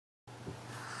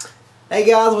Hey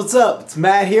guys, what's up? It's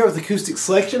Matt here with Acoustic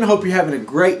Selection. Hope you're having a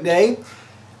great day.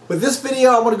 With this video,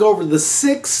 I'm going to go over the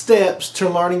 6 steps to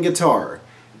learning guitar.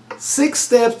 6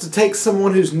 steps to take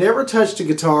someone who's never touched a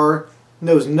guitar,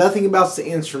 knows nothing about the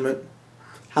instrument,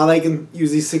 how they can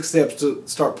use these 6 steps to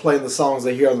start playing the songs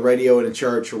they hear on the radio in a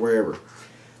church or wherever.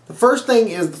 The first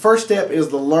step is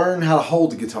to learn how to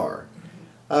hold the guitar.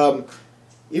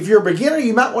 If you're a beginner,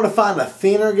 you might want to find a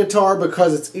thinner guitar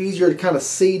because it's easier to kind of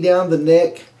see down the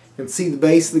neck and see the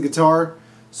bass of the guitar.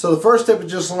 So the first step is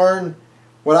just learn.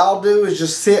 What I'll do is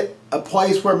just sit a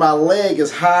place where my leg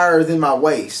is higher than my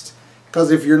waist,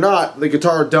 because if you're not, the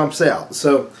guitar dumps out.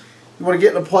 So you want to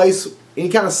get in a place, any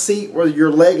kind of seat where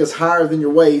your leg is higher than your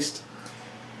waist,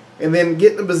 and then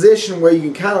get in a position where you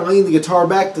can kind of lean the guitar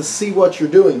back to see what you're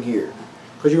doing here,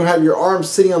 because you're going to have your arms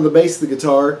sitting on the base of the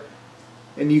guitar,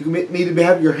 and you need to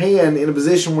have your hand in a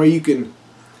position where you can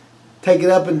take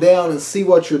it up and down and see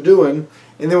what you're doing.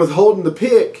 And then with holding the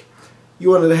pick,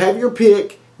 you want to have your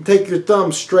pick and take your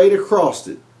thumb straight across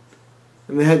it,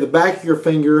 and then have the back of your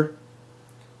finger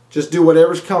just do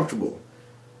whatever's comfortable.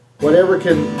 Whatever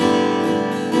can,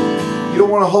 you don't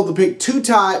want to hold the pick too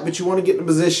tight, but you want to get in a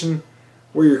position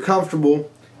where you're comfortable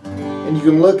and you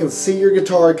can look and see your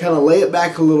guitar, kind of lay it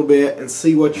back a little bit and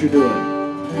see what you're doing.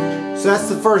 So that's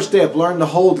the first step, learn to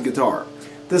hold the guitar.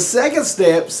 The second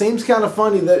step seems kind of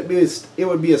funny that it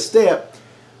would be a step,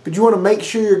 but you want to make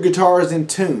sure your guitar is in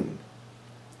tune.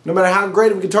 No matter how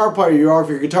great of a guitar player you are, if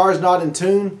your guitar is not in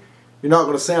tune, you're not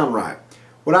going to sound right.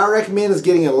 What I recommend is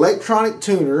getting an electronic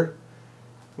tuner.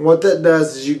 And what that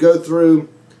does is you go through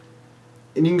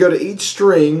and you can go to each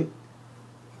string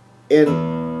and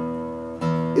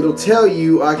it'll tell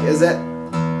you, like as that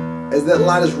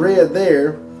line is red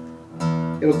there,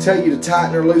 it'll tell you to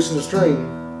tighten or loosen the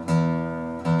string.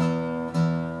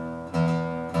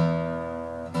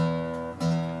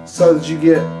 So that you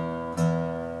get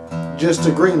just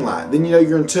a green light. Then you know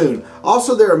you're in tune.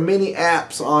 Also, there are many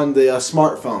apps on the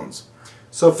smartphones.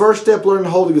 So first step, learn to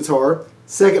hold the guitar.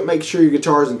 Second, make sure your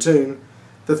guitar is in tune.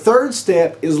 The third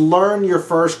step is learn your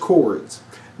first chords.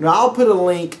 Now I'll put a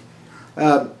link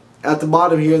at the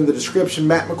bottom here in the description,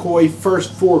 Matt McCoy,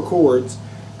 first 4 chords.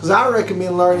 Because I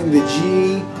recommend learning the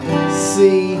G,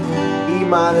 C, E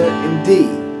minor, and D.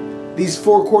 These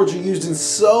 4 chords are used in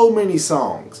so many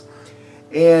songs.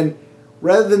 And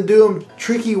rather than do them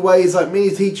tricky ways like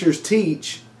many teachers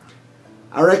teach,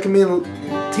 I recommend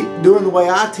doing the way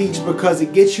I teach, because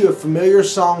it gets you a familiar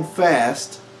song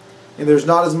fast and there's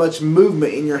not as much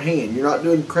movement in your hand. You're not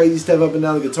doing crazy stuff up and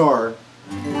down the guitar.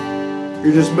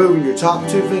 You're just moving your top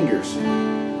 2 fingers.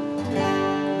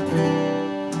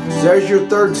 So there's your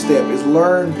third step, is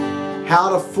learn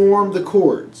how to form the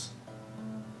chords.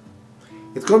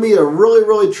 It's going to be a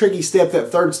really tricky step,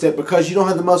 that third step, because you don't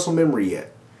have the muscle memory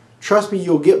yet. Trust me,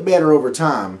 you'll get better over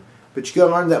time, but you got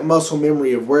to learn that muscle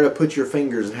memory of where to put your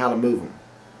fingers and how to move them.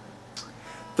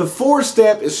 The fourth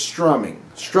step is strumming.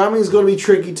 Strumming is going to be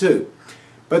tricky too,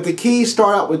 but the key is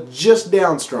start out with just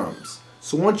down strums.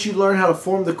 So once you learn how to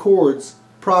form the chords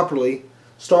properly,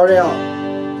 start out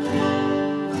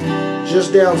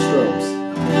just down strums.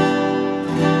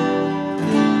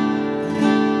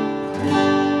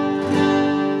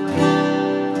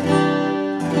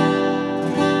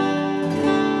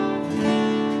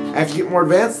 After you get more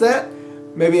advanced that,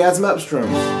 maybe add some up strums.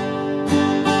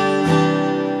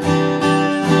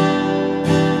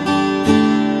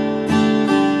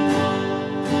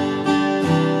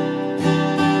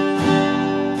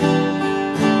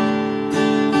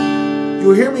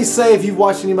 You'll hear me say, if you've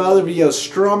watched any of my other videos,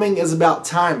 strumming is about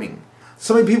timing.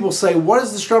 So many people say, what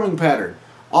is the strumming pattern?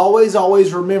 Always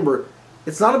remember,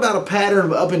 it's not about a pattern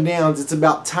of up and downs, it's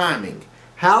about timing.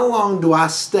 How long do I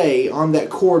stay on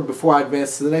that chord before I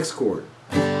advance to the next chord?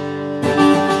 You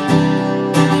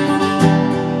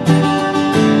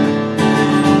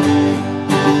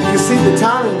can see the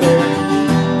timing there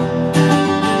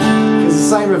is the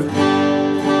same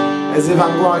as if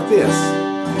I'm going like this.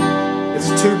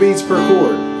 It's 2 beats per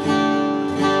chord.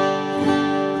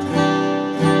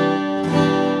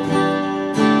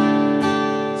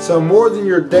 So more than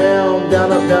your down,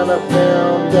 down, up, down, up,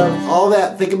 down, down, all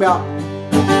that, think about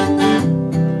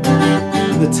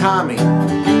the timing.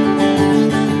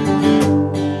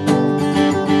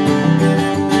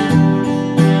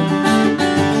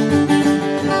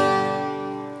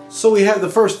 So we have the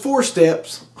first 4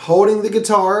 steps: holding the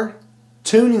guitar,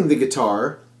 tuning the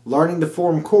guitar, learning to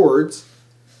form chords,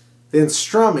 then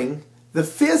strumming. The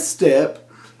 5th step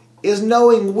is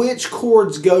knowing which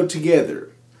chords go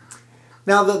together.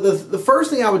 Now the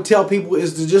first thing I would tell people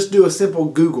is to just do a simple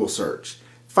Google search.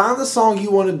 Find the song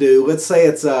you want to do. Let's say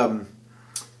it's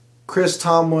Chris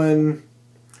Tomlin,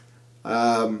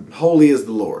 Holy is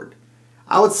the Lord.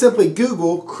 I would simply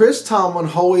Google Chris Tomlin,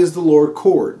 Holy is the Lord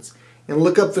chords, and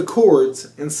look up the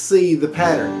chords and see the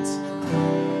patterns.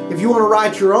 If you want to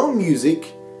write your own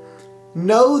music,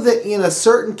 know that in a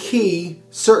certain key,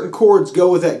 certain chords go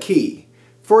with that key.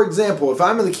 For example, if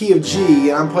I'm in the key of G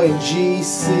and I'm playing G,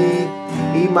 C,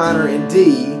 E minor, and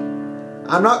D,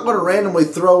 I'm not going to randomly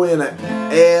throw in an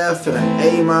F and an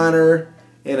A minor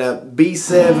and a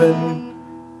B7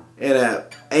 and a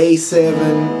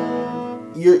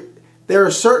A7. There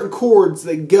are certain chords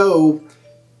that go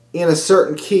in a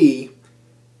certain key,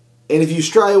 and if you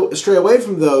stray away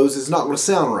from those, it's not going to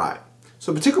sound right.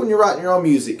 So particularly when you're writing your own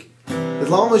music, as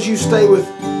long as you stay with,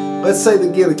 let's say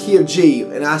again, the key of G,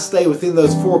 and I stay within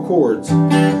those 4 chords.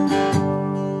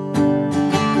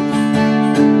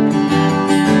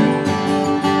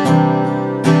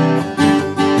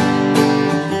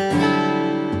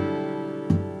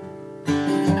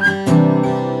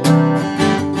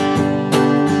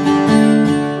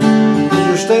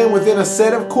 Staying within a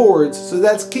set of chords, so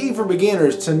that's key for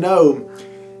beginners to know,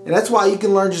 and that's why you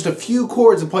can learn just a few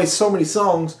chords and play so many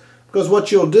songs, because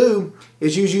what you'll do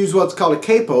is you use what's called a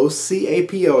capo,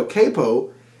 C-A-P-O, a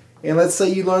capo, and let's say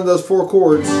you learn those 4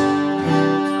 chords,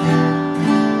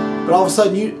 but all of a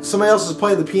sudden somebody else is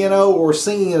playing the piano or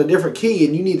singing in a different key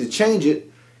and you need to change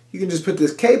it. You can just put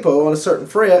this capo on a certain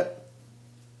fret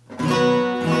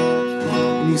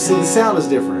and you see the sound is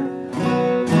different.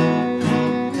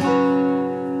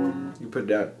 Put it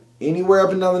down anywhere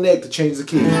up and down the neck to change the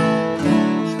key. You're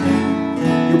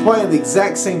playing the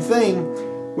exact same thing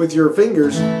with your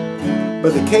fingers,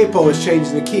 but the capo is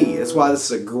changing the key. That's why this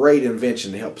is a great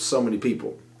invention to help so many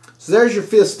people. So there's your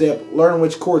 5th step, learn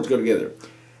which chords go together.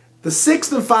 The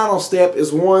 6th and final step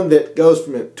is one that goes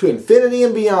to infinity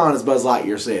and beyond, as Buzz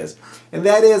Lightyear says, and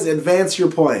that is advance your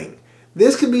playing.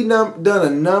 This can be done a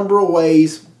number of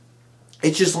ways.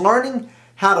 It's just learning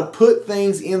how to put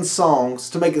things in songs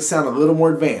to make it sound a little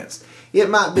more advanced. It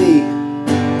might be a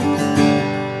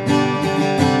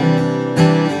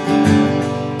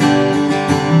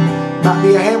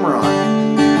hammer-on.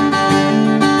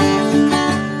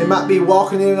 It might be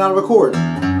walking in and out of a chord.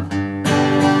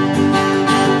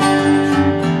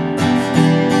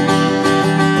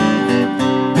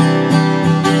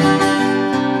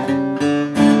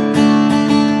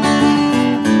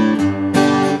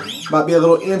 Might be a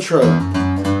little intro.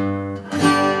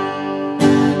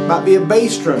 Might be a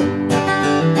bass drum.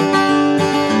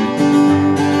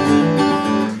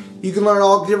 You can learn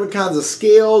all different kinds of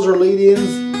scales or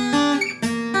lead-ins.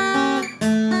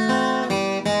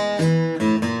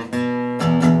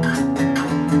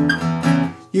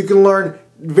 You can learn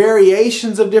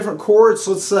variations of different chords.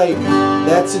 So let's say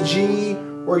that's a G,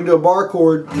 or you can do a bar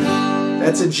chord.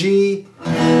 That's a G,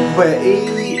 play an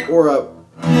E, or a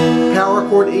power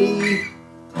chord E.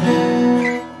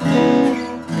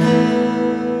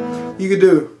 You could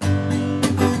do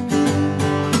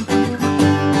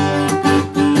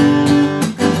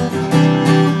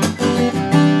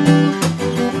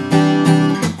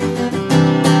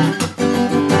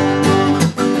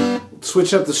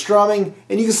switch up the strumming,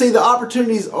 and you can see the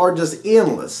opportunities are just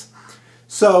endless.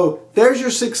 So there's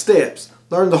your 6 steps.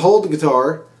 Learn to hold the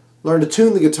guitar, learn to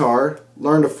tune the guitar,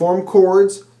 learn to form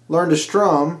chords, learn to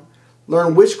strum,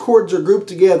 learn which chords are grouped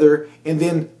together, and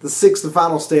then the 6th and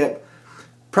final step,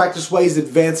 practice ways of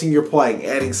advancing your playing,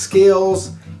 adding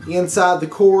scales inside the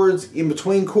chords, in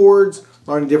between chords,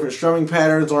 learning different strumming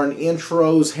patterns, learning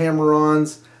intros,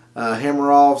 hammer-ons,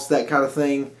 hammer-offs, that kind of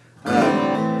thing.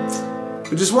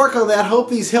 But just work on that. Hope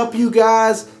these help you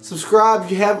guys. Subscribe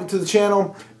if you haven't to the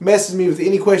channel. Message me with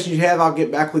any questions you have. I'll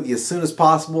get back with you as soon as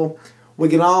possible. We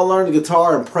can all learn the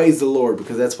guitar and praise the Lord,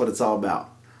 because that's what it's all about.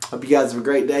 Hope you guys have a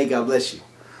great day. God bless you.